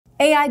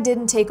AI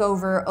didn't take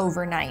over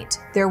overnight.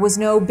 There was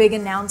no big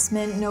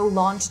announcement, no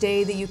launch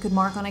day that you could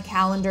mark on a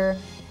calendar.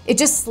 It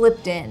just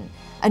slipped in.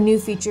 A new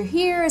feature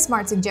here, a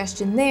smart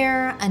suggestion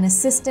there, an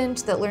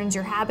assistant that learns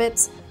your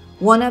habits.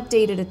 One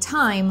update at a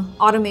time,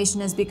 automation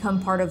has become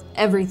part of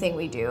everything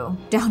we do,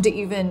 down to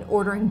even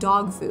ordering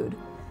dog food.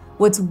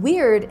 What's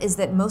weird is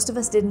that most of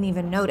us didn't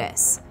even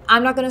notice.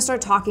 I'm not going to start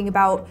talking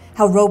about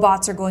how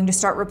robots are going to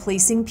start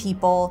replacing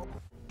people.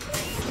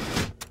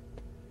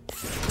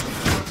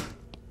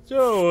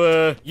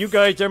 So, you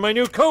guys are my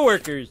new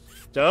coworkers.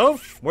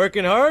 So,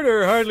 working hard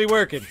or hardly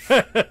working?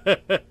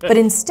 But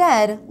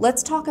instead,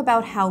 let's talk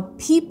about how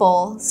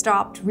people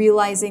stopped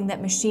realizing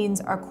that machines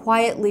are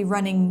quietly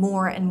running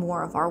more and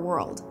more of our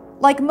world.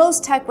 Like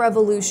most tech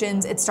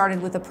revolutions, it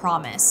started with a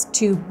promise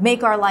to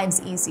make our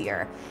lives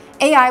easier.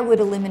 AI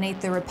would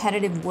eliminate the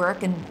repetitive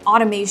work and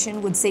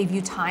automation would save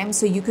you time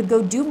so you could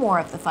go do more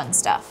of the fun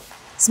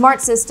stuff.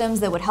 Smart systems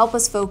that would help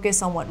us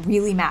focus on what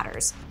really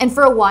matters. And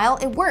for a while,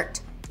 it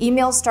worked.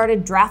 Emails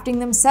started drafting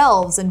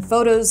themselves and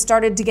photos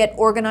started to get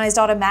organized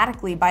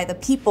automatically by the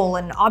people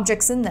and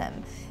objects in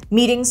them.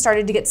 Meetings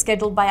started to get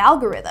scheduled by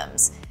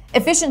algorithms.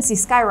 Efficiency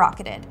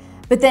skyrocketed.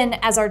 But then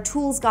as our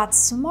tools got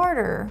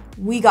smarter,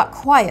 we got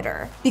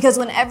quieter. Because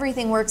when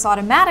everything works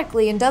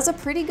automatically and does a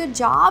pretty good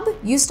job,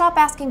 you stop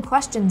asking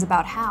questions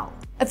about how.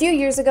 A few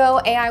years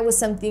ago, AI was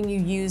something you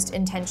used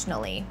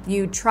intentionally.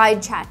 You tried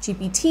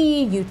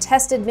ChatGPT, you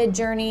tested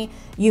Midjourney,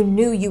 you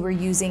knew you were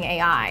using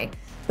AI.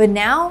 But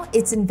now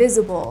it's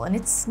invisible and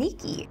it's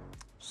sneaky.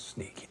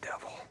 Sneaky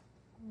devil.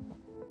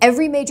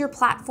 Every major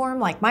platform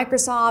like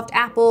Microsoft,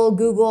 Apple,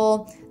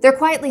 Google, they're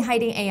quietly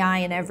hiding AI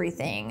in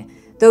everything.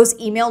 Those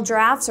email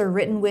drafts are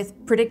written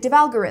with predictive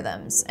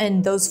algorithms,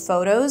 and those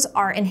photos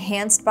are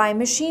enhanced by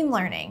machine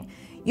learning.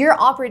 Your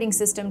operating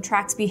system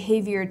tracks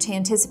behavior to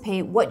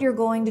anticipate what you're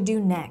going to do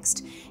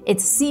next.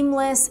 It's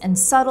seamless and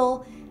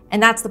subtle,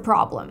 and that's the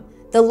problem.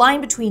 The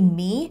line between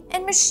me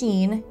and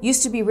machine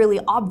used to be really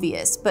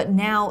obvious, but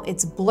now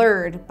it's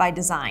blurred by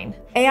design.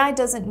 AI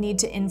doesn't need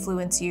to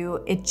influence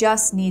you, it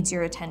just needs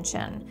your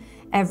attention.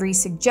 Every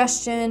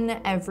suggestion,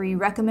 every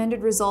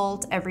recommended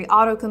result, every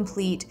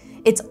autocomplete,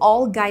 it's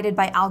all guided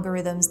by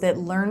algorithms that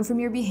learn from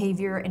your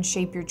behavior and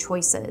shape your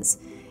choices.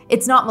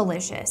 It's not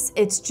malicious,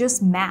 it's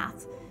just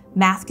math.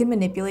 Math can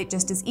manipulate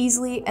just as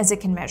easily as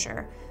it can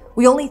measure.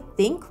 We only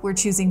think we're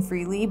choosing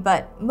freely,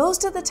 but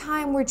most of the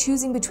time we're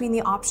choosing between the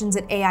options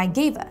that AI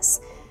gave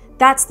us.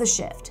 That's the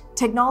shift.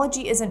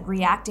 Technology isn't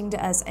reacting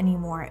to us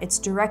anymore, it's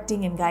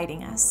directing and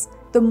guiding us.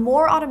 The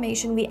more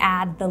automation we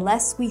add, the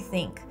less we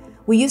think.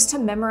 We used to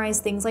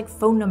memorize things like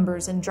phone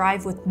numbers and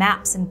drive with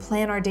maps and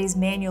plan our days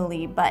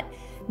manually, but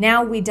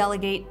now we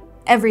delegate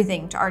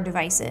everything to our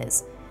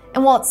devices.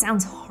 And while it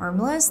sounds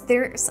harmless,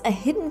 there's a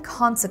hidden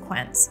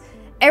consequence.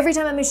 Every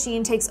time a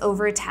machine takes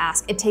over a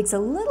task, it takes a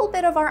little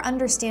bit of our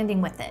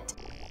understanding with it.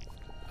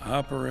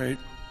 Operate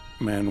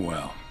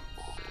Manuel.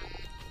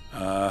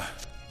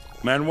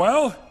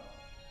 Manuel?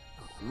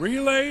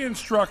 Relay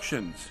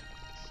instructions.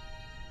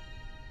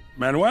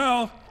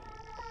 Manuel?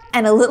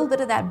 And a little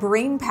bit of that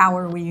brain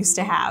power we used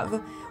to have.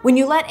 When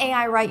you let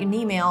AI write an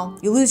email,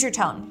 you lose your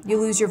tone, you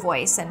lose your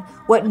voice, and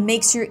what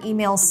makes your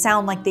emails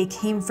sound like they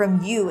came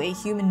from you, a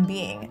human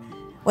being.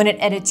 When it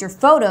edits your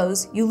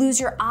photos, you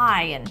lose your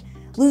eye and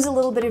lose a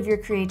little bit of your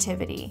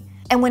creativity.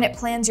 And when it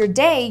plans your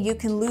day, you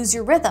can lose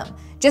your rhythm.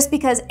 Just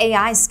because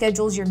AI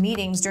schedules your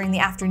meetings during the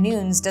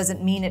afternoons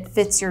doesn't mean it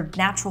fits your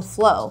natural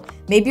flow.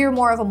 Maybe you're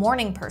more of a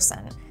morning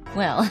person.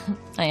 Well,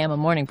 I am a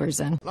morning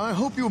person. I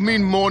hope you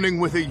mean morning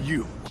with a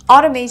U.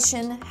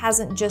 Automation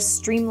hasn't just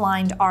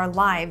streamlined our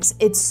lives,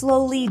 it's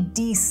slowly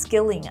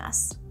de-skilling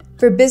us.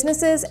 For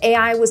businesses,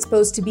 AI was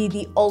supposed to be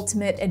the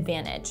ultimate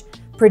advantage.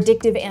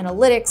 Predictive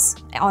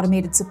analytics,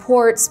 automated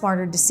support,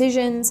 smarter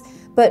decisions,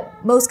 but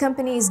most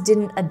companies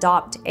didn't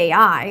adopt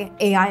AI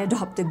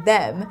adopted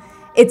them.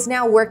 It's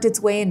now worked its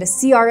way into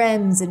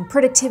CRMs and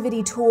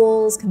productivity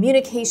tools,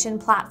 communication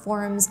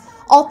platforms,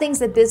 all things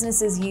that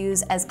businesses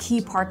use as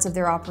key parts of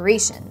their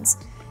operations.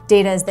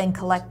 Data is then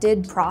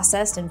collected,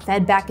 processed, and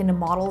fed back into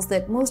models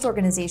that most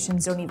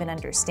organizations don't even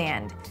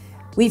understand.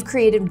 We've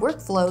created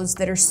workflows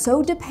that are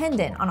so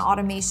dependent on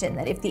automation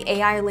that if the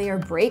AI layer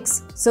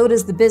breaks, so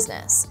does the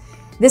business.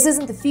 This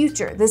isn't the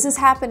future, this is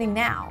happening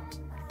now.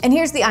 And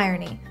here's the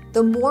irony.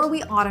 The more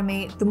we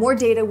automate, the more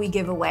data we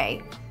give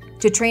away.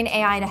 To train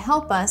AI to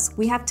help us,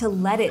 we have to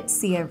let it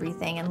see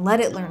everything and let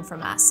it learn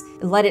from us.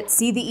 Let it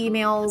see the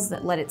emails,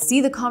 let it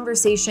see the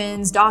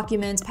conversations,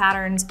 documents,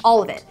 patterns,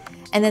 all of it.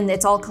 And then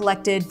it's all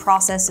collected,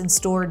 processed, and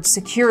stored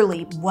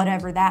securely,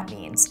 whatever that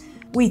means.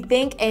 We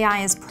think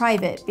AI is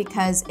private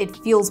because it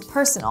feels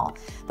personal,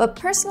 but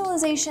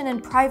personalization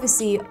and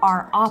privacy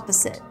are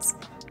opposites.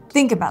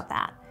 Think about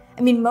that.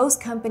 I mean, most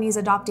companies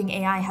adopting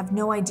AI have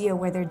no idea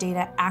where their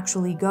data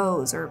actually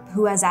goes or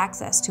who has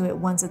access to it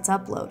once it's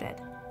uploaded.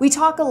 We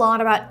talk a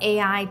lot about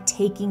AI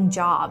taking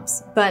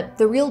jobs, but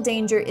the real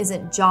danger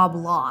isn't job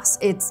loss,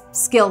 it's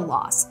skill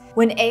loss.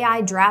 When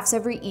AI drafts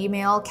every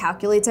email,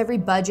 calculates every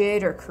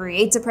budget, or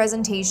creates a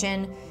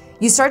presentation,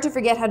 you start to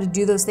forget how to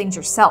do those things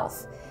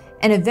yourself.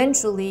 And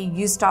eventually,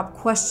 you stop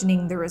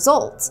questioning the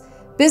results.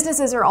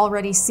 Businesses are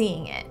already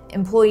seeing it.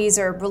 Employees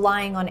are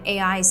relying on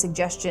AI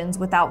suggestions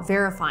without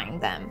verifying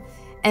them.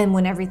 And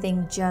when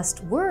everything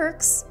just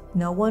works,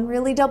 no one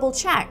really double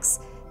checks.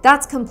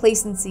 That's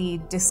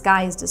complacency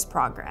disguised as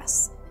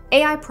progress.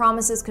 AI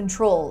promises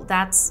control.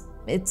 That's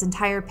its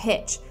entire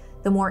pitch.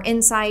 The more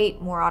insight,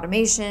 more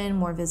automation,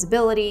 more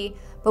visibility.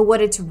 But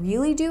what it's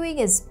really doing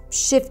is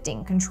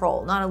shifting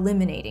control, not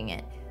eliminating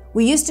it.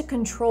 We used to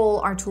control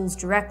our tools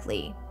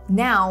directly.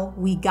 Now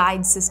we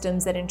guide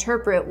systems that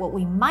interpret what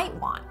we might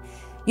want.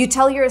 You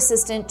tell your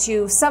assistant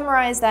to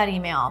summarize that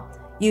email.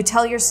 You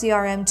tell your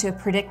CRM to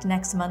predict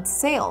next month's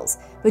sales.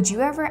 But do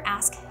you ever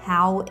ask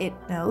how it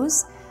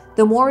knows?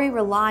 The more we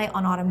rely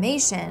on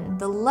automation,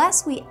 the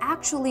less we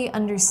actually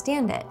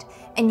understand it.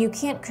 And you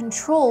can't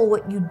control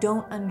what you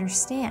don't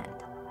understand.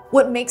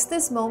 What makes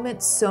this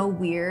moment so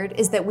weird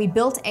is that we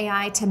built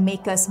AI to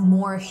make us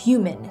more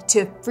human,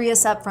 to free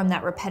us up from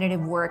that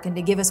repetitive work and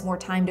to give us more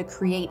time to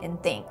create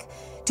and think,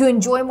 to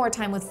enjoy more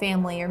time with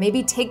family, or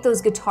maybe take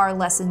those guitar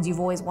lessons you've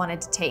always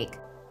wanted to take.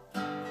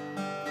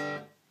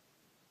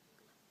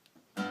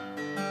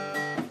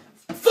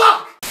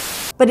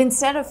 But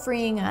instead of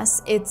freeing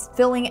us, it's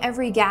filling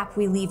every gap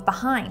we leave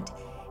behind.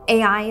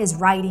 AI is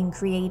writing,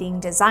 creating,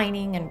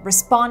 designing, and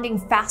responding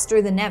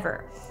faster than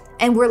ever.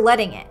 And we're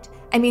letting it.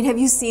 I mean, have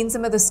you seen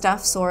some of the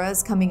stuff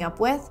Sora's coming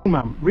up with?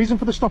 Ma'am, reason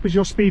for the stop is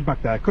your speed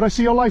back there. Could I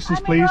see your license,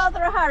 please? I'm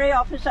in rather a hurry,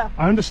 officer.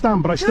 I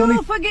understand, but I still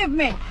need... Forgive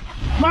me.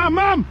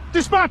 Ma'am!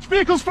 Dispatch!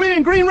 Vehicles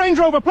fleeing! Green Range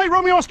Rover! Plate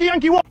Romeo Oscar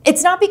Yankee 1!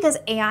 It's not because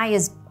AI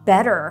is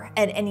better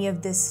at any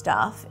of this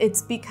stuff.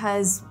 It's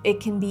because it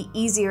can be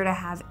easier to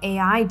have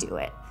AI do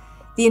it.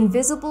 The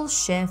invisible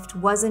shift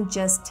wasn't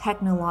just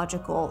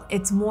technological,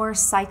 it's more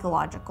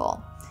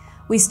psychological.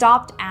 We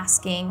stopped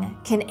asking,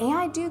 can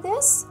AI do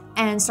this?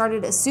 And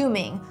started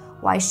assuming,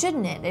 why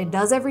shouldn't it? It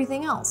does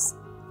everything else.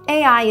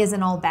 AI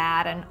isn't all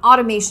bad, and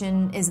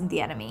automation isn't the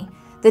enemy.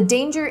 The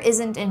danger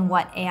isn't in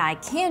what AI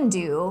can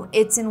do,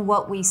 it's in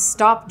what we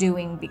stop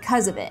doing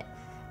because of it.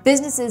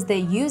 Businesses that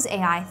use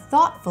AI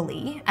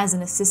thoughtfully as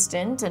an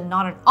assistant and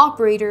not an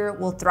operator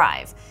will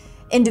thrive.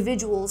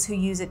 Individuals who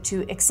use it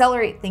to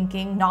accelerate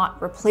thinking,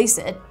 not replace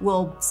it,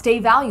 will stay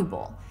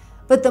valuable.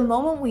 But the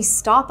moment we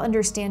stop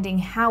understanding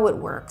how it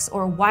works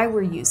or why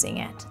we're using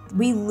it,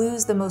 we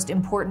lose the most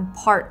important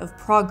part of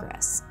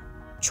progress: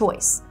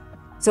 choice.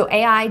 So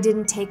AI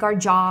didn't take our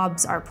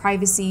jobs, our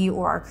privacy,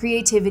 or our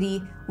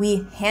creativity.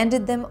 We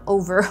handed them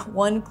over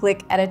one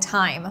click at a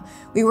time.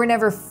 We were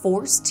never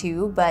forced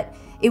to, but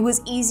it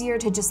was easier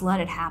to just let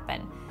it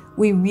happen.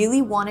 We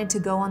really wanted to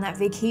go on that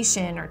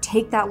vacation or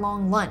take that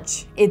long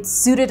lunch. It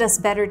suited us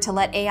better to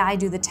let AI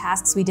do the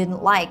tasks we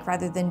didn't like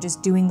rather than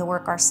just doing the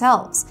work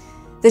ourselves.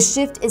 The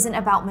shift isn't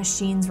about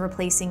machines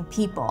replacing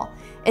people.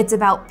 It's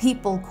about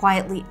people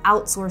quietly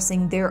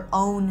outsourcing their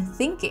own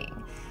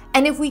thinking.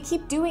 And if we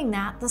keep doing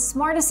that, the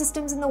smartest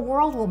systems in the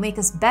world will make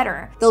us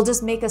better. They'll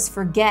just make us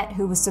forget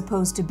who was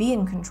supposed to be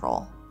in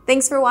control.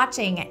 Thanks for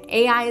watching.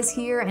 AI is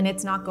here and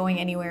it's not going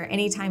anywhere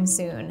anytime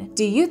soon.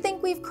 Do you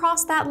think we've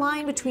crossed that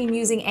line between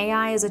using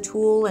AI as a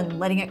tool and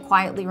letting it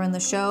quietly run the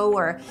show?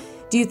 Or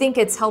do you think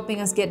it's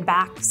helping us get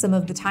back some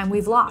of the time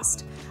we've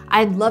lost?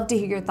 I'd love to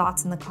hear your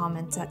thoughts in the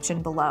comment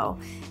section below.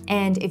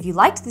 And if you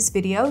liked this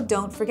video,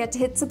 don't forget to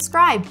hit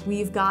subscribe.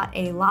 We've got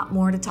a lot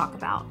more to talk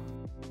about.